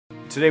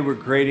Today we're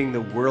grading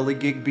the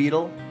Whirligig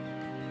Beetle,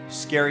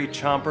 Scary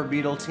Chomper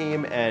Beetle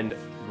team, and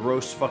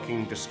Gross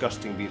Fucking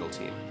Disgusting Beetle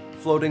team.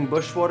 Floating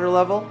bushwater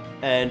level,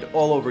 and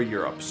all over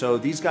Europe. So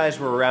these guys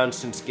were around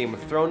since Game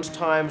of Thrones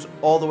times,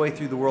 all the way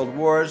through the World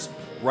Wars,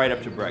 right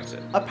up to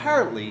Brexit.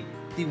 Apparently,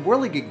 the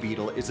Whirligig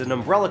Beetle is an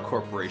umbrella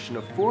corporation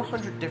of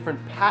 400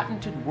 different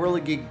patented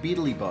Whirligig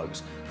Beetle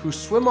bugs who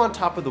swim on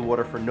top of the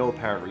water for no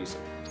apparent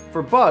reason.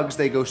 For bugs,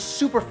 they go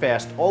super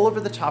fast all over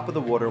the top of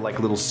the water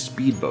like little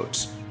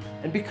speedboats.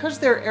 And because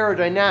they're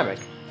aerodynamic,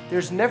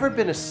 there's never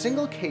been a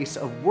single case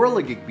of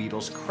Whirligig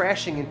beetles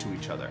crashing into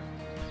each other.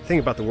 The thing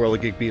about the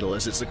Whirligig beetle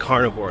is it's a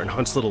carnivore and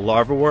hunts little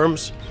larva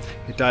worms.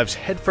 It dives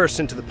headfirst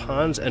into the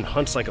ponds and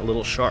hunts like a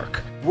little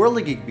shark.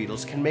 Whirligig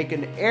beetles can make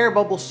an air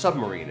bubble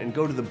submarine and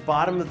go to the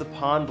bottom of the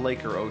pond,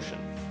 lake, or ocean.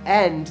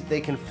 And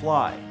they can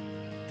fly.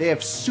 They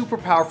have super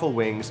powerful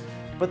wings,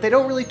 but they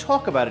don't really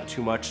talk about it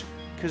too much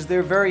because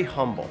they're very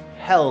humble.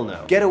 Hell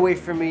no. Get away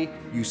from me,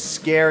 you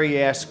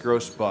scary ass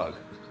gross bug.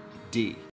 D.